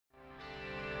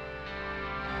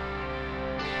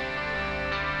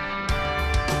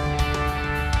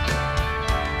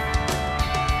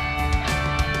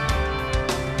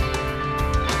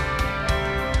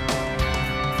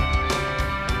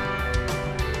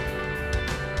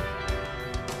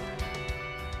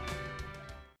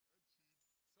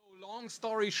long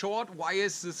story short, why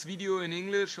is this video in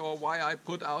English, or why I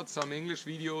put out some English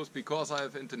videos? Because I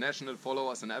have international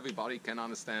followers and everybody can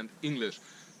understand English.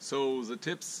 So the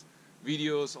tips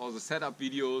videos or the setup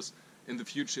videos in the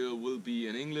future will be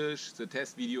in English. The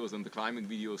test videos and the climbing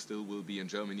videos still will be in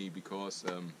Germany, because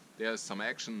there's some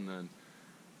action and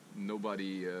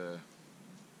nobody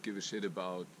give a shit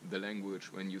about the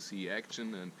language when you see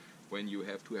action, and when you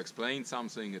have to explain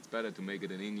something, it's better to make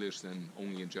it in English than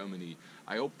only in Germany.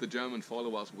 I hope the German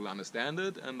followers will understand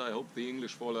it, and I hope the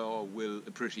English follower will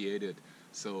appreciate it.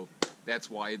 So that's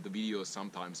why the videos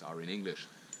sometimes are in English.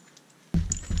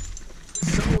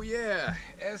 So yeah,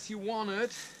 as you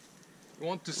want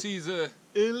to see the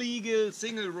illegal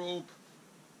single rope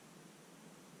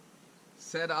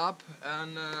set up,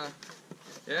 and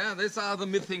yeah, these are the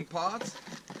missing parts.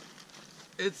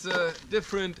 It's a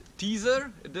different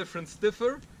teaser, a different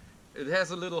stiffer. It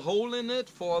has a little hole in it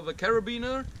for the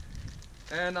carabiner,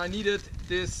 and I needed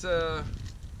this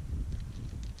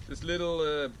this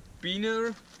little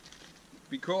beaner,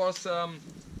 because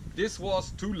this was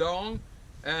too long,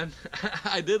 and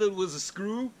I did it with a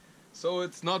screw, so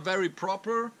it's not very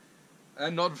proper,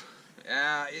 and not.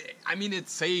 I mean,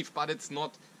 it's safe, but it's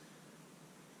not.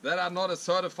 That are not a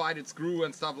certified screw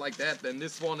and stuff like that. And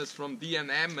this one is from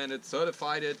D&M and it's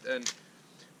certified it, and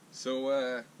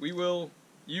so we will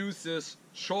use this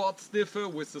short stiffer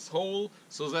with this hole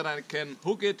so that I can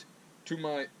hook it to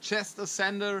my chest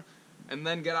ascender and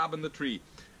then get up in the tree.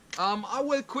 I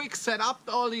will quick set up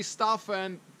all this stuff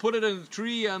and put it in the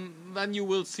tree, and then you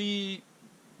will see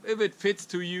if it fits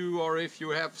to you or if you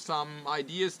have some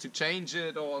ideas to change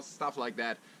it or stuff like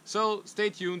that. So stay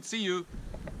tuned, see you.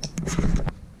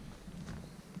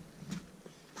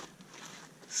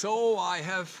 So I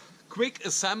have quick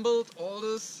assembled all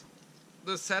this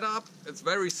setup. It's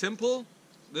very simple.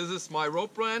 This is my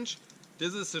rope branch.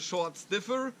 This is a short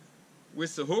stiffer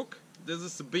with the hook. This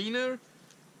is the beaner.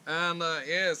 And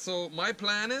yeah, so my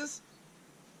plan is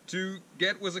to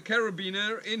get with a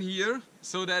carabiner in here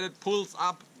so that it pulls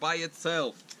up by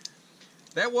itself.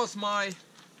 That was my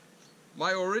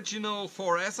original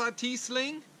for SRT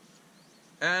sling.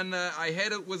 And I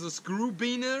had it with a screw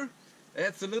beaner.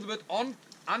 It's a little bit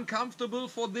uncomfortable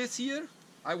for this here.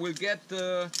 I will get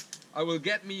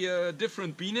me a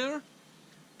different beaner,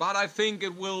 but I think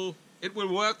it will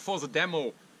work for the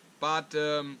demo. But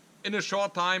in a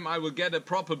short time I will get a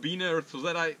proper beaner so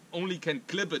that I only can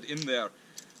clip it in there.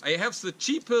 I have the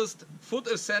cheapest foot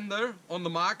ascender on the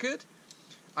market.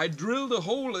 I drilled a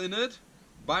hole in it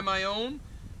by my own,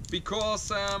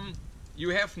 because you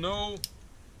have no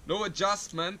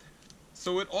adjustment,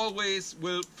 so it always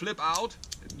will flip out.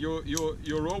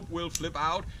 Your rope will flip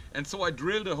out, and so I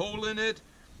drilled a hole in it,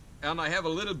 and I have a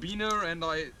little beaner, and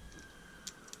I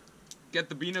get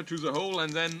the beaner to the hole,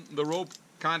 and then the rope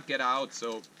can't get out.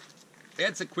 So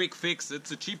it's a quick fix. It's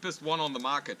the cheapest one on the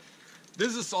market.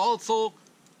 This is also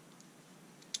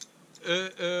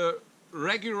a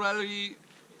regularly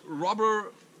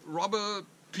rubber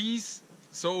piece,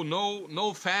 so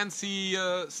no fancy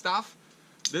stuff.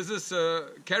 This is a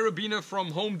carabiner from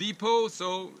Home Depot,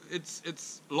 so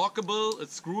it's lockable,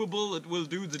 it's screwable, it will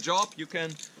do the job. You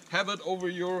can have it over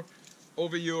your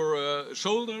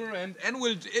shoulder, and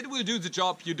it will do the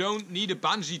job. You don't need a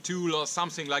bungee tool or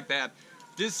something like that.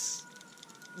 This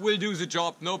will do the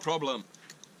job, no problem.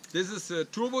 This is a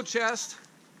turbo chest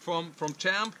from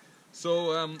Champ.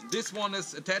 So this one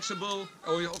is attachable.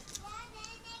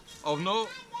 Oh no.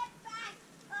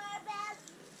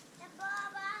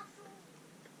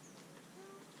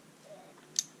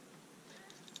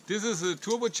 This is a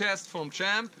turbo chest from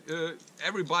Champ.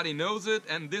 Everybody knows it,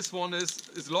 and this one is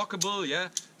lockable, yeah.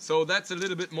 So that's a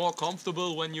little bit more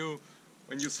comfortable when you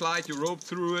slide your rope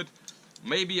through it.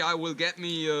 Maybe I will get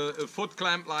me a foot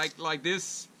clamp like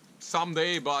this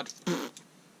someday, but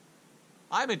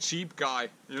I'm a cheap guy,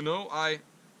 you know. I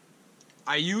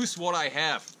use what I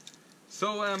have.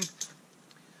 So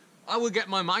I will get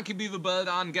my monkey beaver belt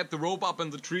on, get the rope up in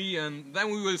the tree, and then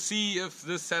we will see if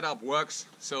this setup works.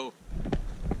 So.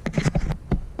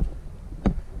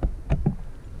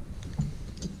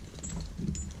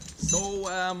 So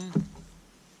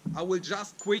I will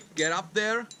just quick get up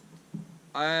there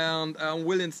and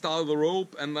will install the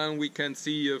rope, and then we can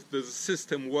see if the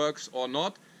system works or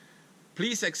not.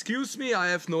 Please excuse me, I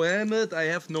have no helmet, I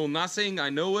have no nothing, I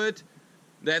know it.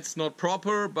 That's not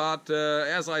proper, but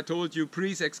as I told you,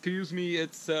 please excuse me,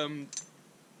 it's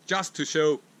just to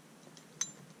show.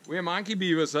 We're monkey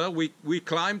beavers, huh? We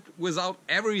climbed without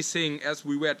everything as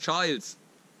we were childs.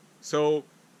 So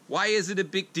why is it a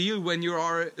big deal when you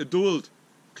are an adult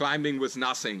climbing with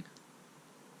nothing?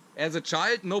 As a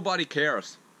child, nobody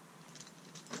cares.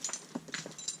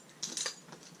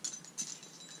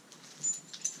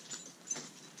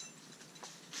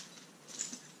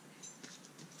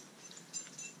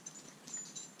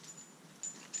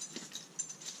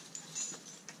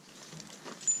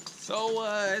 So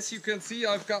as you can see,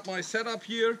 I've got my setup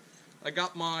here. I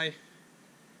got my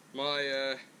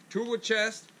turbo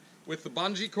chest with the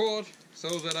bungee cord, so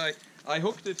that I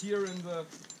hooked it here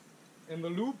in the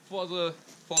loop for the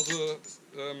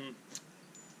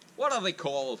what are they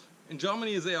called? In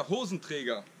Germany they are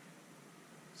Hosenträger.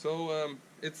 So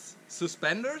it's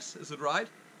suspenders, is it right?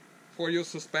 For your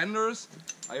suspenders.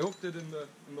 I hooked it in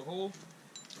the hole.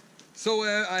 So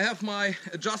I have my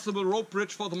adjustable rope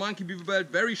bridge for the monkey beaver belt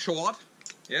very short,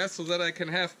 yeah, so that I can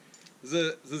have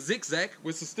the zigzag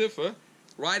with the stiffer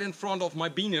right in front of my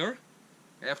beaner.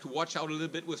 I have to watch out a little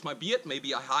bit with my beard,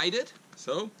 maybe I hide it,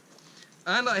 so.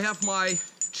 And I have my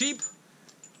cheap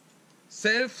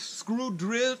self-screw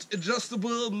drilled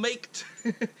adjustable maked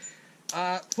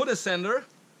foot ascender,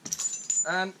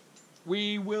 and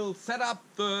we will set up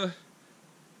the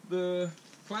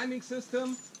climbing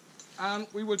system and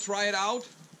we will try it out,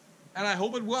 and I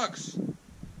hope it works.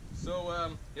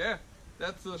 So yeah,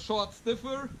 that's a short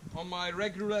stiffer on my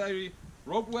regular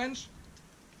rope winch.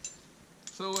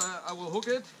 So I will hook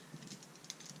it,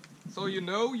 so you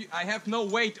know I have no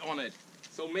weight on it.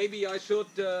 So maybe I should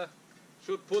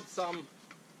put some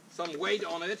weight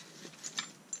on it,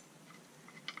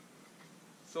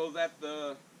 so that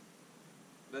the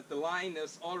line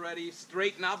is already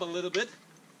straightened up a little bit.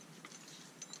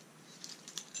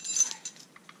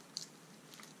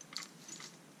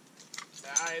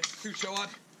 It's too short.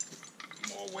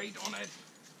 More weight on it.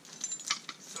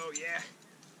 So yeah,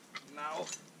 now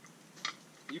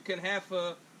you can have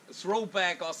a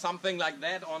throwback or something like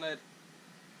that on it.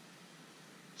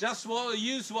 Just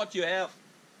use what you have.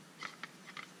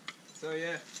 So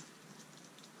yeah.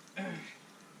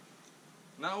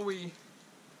 Now we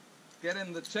get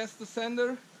in the chest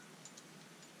ascender.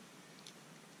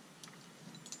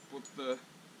 Put the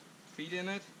feet in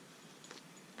it.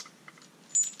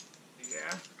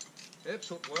 Yeah, it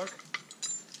should work.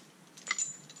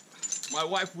 My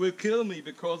wife will kill me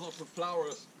because of the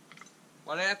flowers,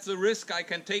 but that's a risk I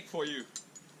can take for you.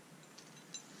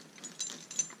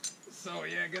 So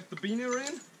yeah, get the beaner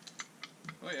in.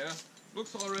 Oh yeah,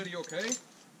 looks already okay.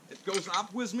 It goes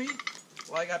up with me,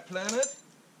 like I planned it.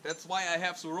 That's why I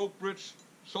have the rope bridge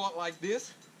short like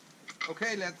this.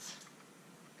 Okay, let's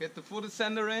get the foot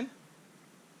ascender in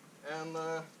and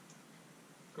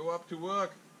go up to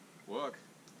work.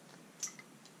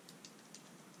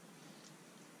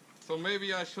 So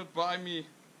maybe I should buy me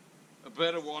a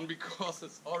better one because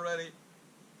it's already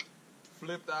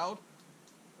flipped out.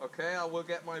 Okay, I will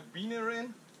get my beaner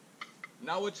in.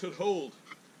 Now it should hold.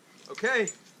 Okay,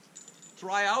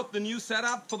 try out the new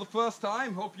setup for the first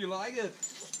time. Hope you like it.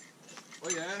 Oh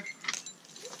yeah.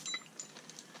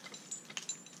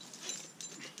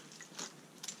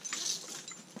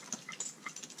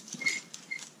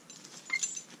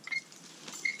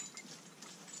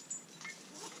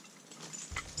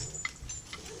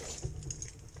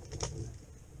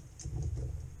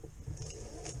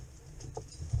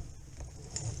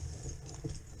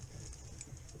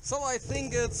 So I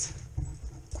think it's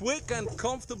quick and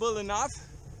comfortable enough.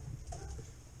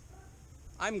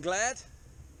 I'm glad.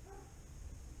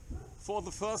 For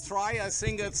the first try, I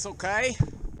think it's okay.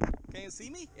 Can you see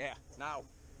me? Yeah, now.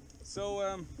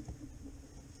 So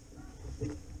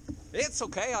it's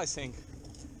okay, I think.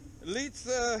 It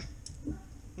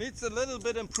needs a little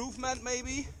bit improvement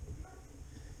maybe.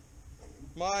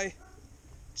 My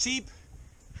cheap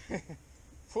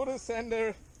foot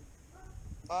ascender,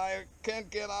 I can't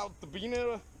get out the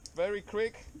beaner very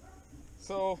quick,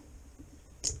 so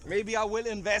maybe I will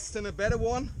invest in a better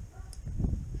one.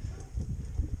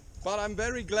 But I'm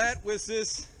very glad with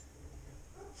this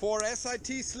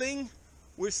 4SIT sling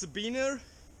with the beaner.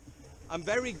 I'm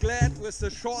very glad with the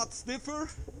short stiffer.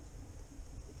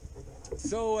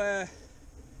 So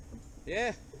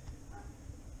yeah,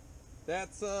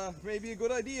 that's maybe a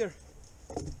good idea.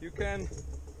 You can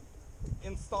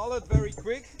install it very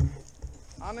quick,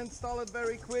 uninstall it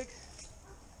very quick.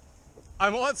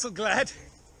 I'm also glad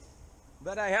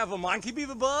that I have a monkey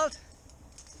beaver belt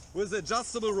with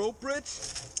adjustable rope bridge.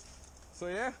 So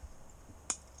yeah,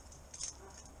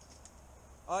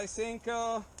 I think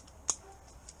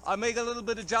I make a little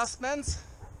bit adjustments,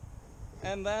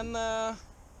 and then I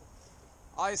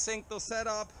think the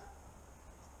setup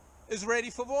is ready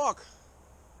for work.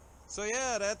 So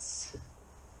yeah, that's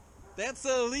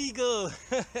a legal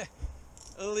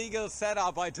illegal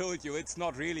setup. I told you it's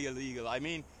not really illegal. I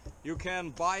mean, you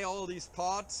can buy all these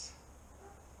parts,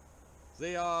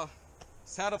 they are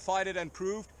certified and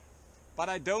approved, but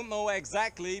I don't know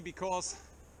exactly, because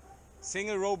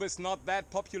single rope is not that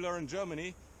popular in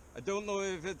Germany. I don't know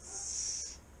if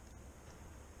it's,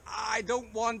 I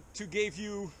don't want to give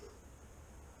you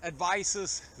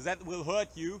advices that will hurt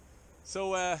you.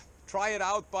 So try it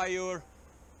out by your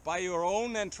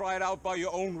own, and try it out by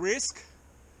your own risk.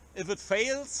 If it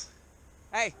fails,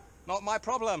 hey, not my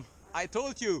problem. I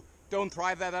told you, don't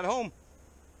try that at home.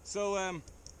 So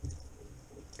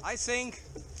I think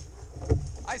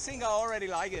I already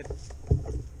like it.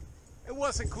 It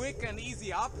was a quick and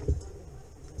easy up,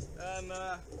 and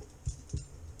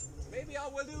maybe I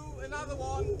will do another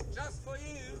one just for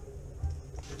you.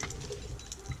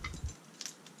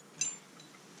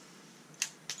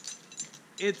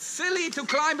 It's silly to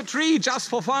climb a tree just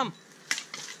for fun.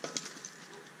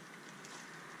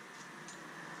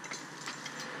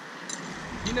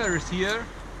 Tina is here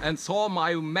and saw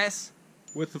my mess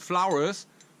with the flowers.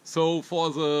 So for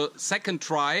the second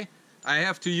try, I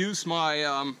have to use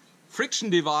my friction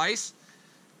device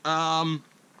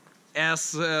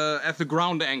as the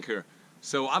ground anchor.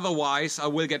 So otherwise I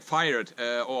will get fired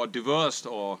or divorced,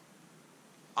 or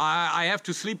I have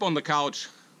to sleep on the couch.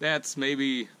 That's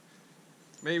maybe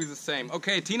the same.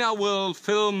 Okay, Tina will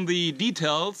film the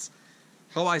details,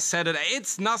 how I set it.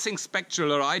 It's nothing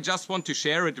spectacular, I just want to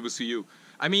share it with you.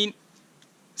 I mean,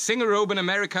 single rope in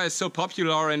America is so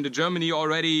popular, and in Germany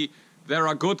already there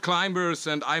are good climbers,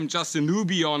 and I'm just a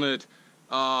newbie on it.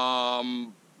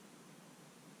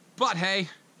 But hey,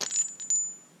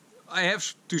 I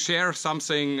have to share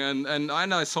something, and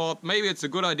I thought maybe it's a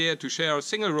good idea to share a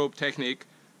single rope technique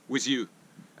with you.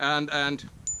 And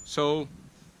so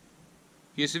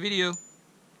here's the video.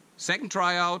 Second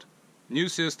tryout, new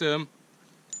system.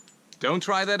 Don't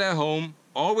try that at home.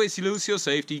 Always use your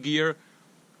safety gear.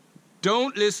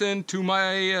 Don't listen to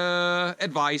my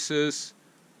advices.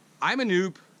 I'm a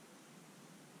noob.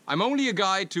 I'm only a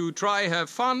guy to try have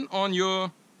fun on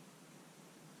your...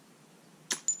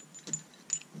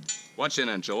 Watch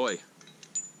and enjoy.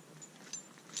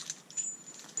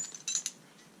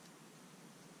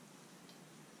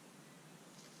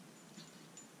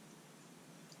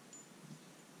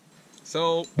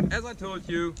 So, as I told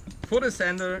you, footer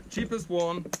sander, cheapest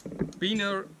one,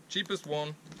 beaner, cheapest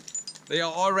one. They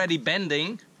are already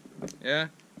bending, yeah.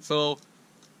 So,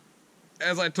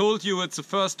 as I told you, it's the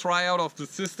first tryout of the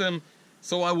system.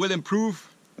 So I will improve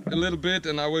a little bit,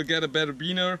 and I will get a better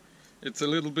beaner. It's a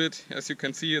little bit, as you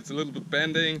can see, it's a little bit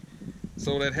bending.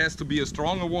 So that has to be a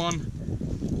stronger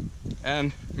one.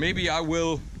 And maybe I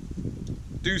will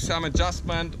do some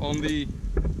adjustment on the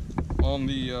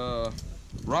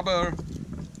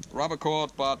rubber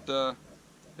cord, but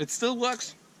it still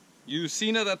works. You've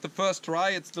seen it at the first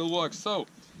try, it still works. So,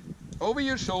 over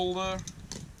your shoulder,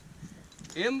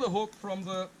 in the hook from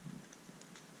the...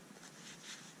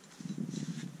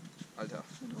 Alter.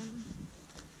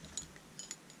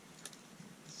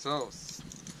 So,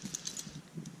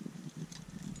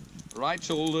 right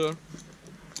shoulder.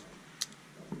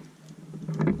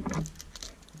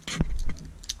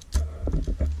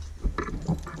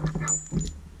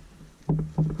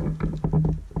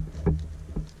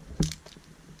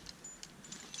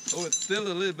 Oh, it's still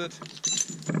a little bit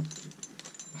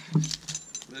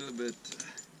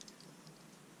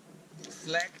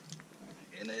slack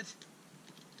in it.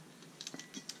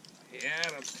 Yeah,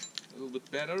 that's a little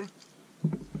bit better.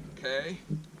 Okay,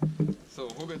 so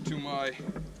hook it to my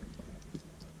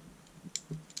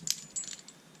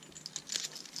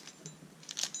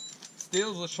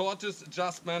still the shortest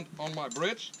adjustment on my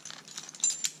bridge.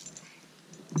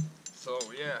 So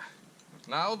yeah,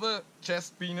 now the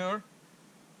chest beaner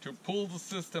to pull the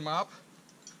system up.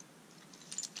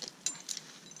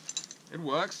 It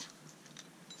works.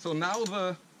 So now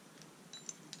the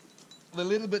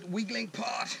little bit wiggling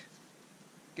part,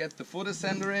 get the footer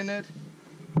sander in it,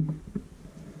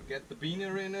 get the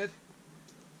beaner in it,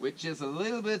 which is a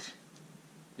little bit,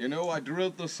 you know, I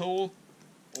drilled the sole.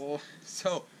 Oh,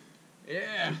 so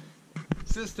yeah,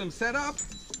 system set up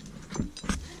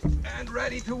and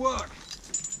ready to work.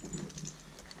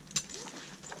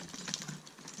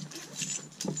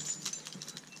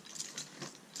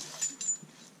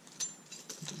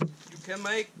 You can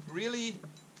make really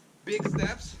big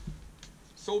steps,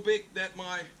 so big that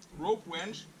my rope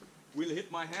wrench will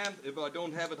hit my hand if I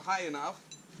don't have it high enough.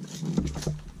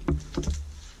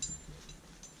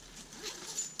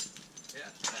 Yeah,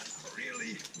 that's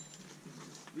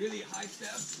really high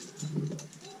steps.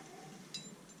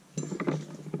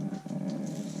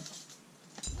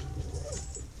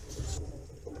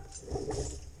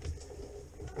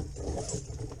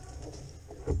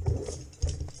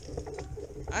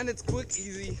 And it's quick,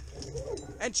 easy,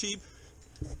 and cheap.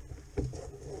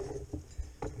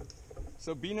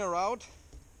 So beaner out,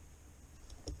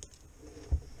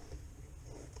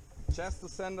 chest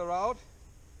sander out,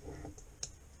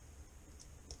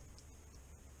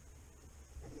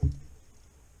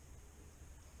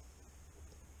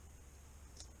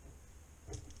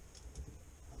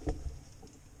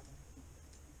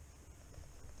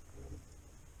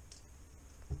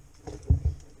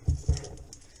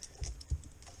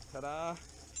 Ta-da!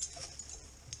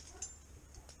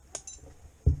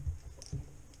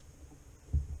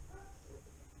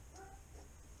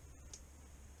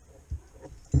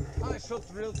 I should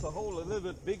drill the hole a little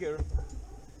bit bigger.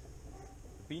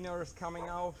 The beaner is coming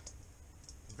out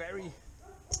very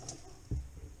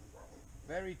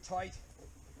tight.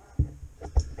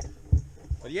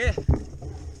 But yeah,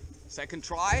 second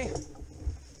try.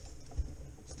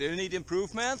 Still need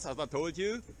improvements, as I told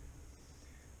you.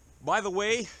 By the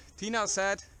way, Tina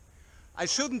said I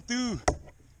shouldn't do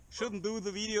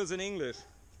the videos in English.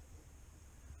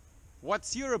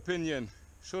 What's your opinion?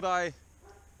 Should I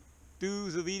do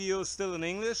the videos still in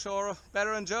English or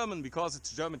better in German, because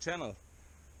it's a German channel?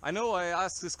 I know I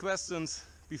asked these questions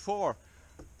before,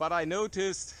 but I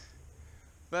noticed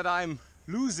that I'm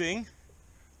losing,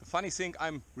 the funny thing,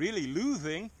 I'm really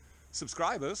losing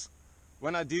subscribers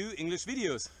when I do English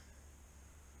videos,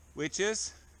 which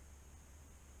is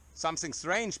something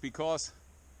strange, because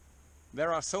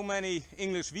there are so many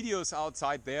English videos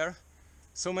outside there,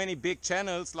 so many big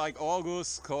channels like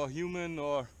August or Human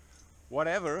or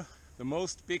whatever. The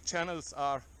most big channels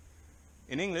are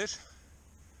in English.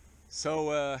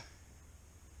 So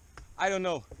I don't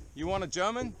know, you want a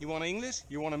German, you want English,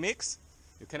 you want a mix,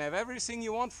 you can have everything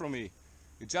you want from me.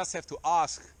 You just have to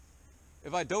ask.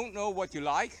 If I don't know what you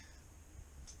like,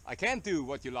 I can't do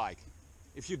what you like.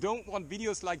 If you don't want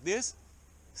videos like this,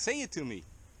 say it to me.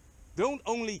 Don't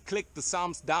only click the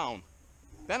thumbs down.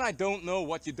 Then I don't know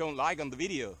what you don't like on the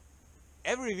video.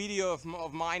 Every video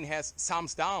of mine has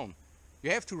thumbs down.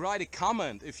 You have to write a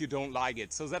comment if you don't like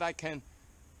it, so that I can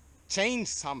change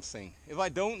something. If I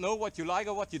don't know what you like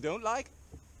or what you don't like,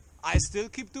 I still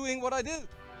keep doing what I do.